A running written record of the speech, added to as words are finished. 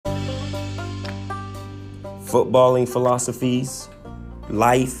footballing philosophies,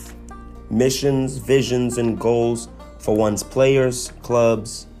 life, missions, visions, and goals for one's players,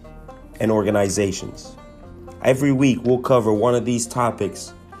 clubs, and organizations. Every week, we'll cover one of these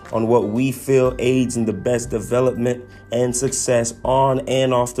topics on what we feel aids in the best development and success on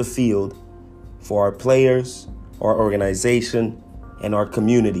and off the field for our players, our organization, and our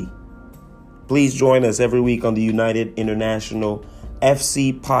community. Please join us every week on the United International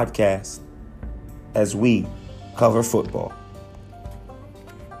FC podcast as we cover football.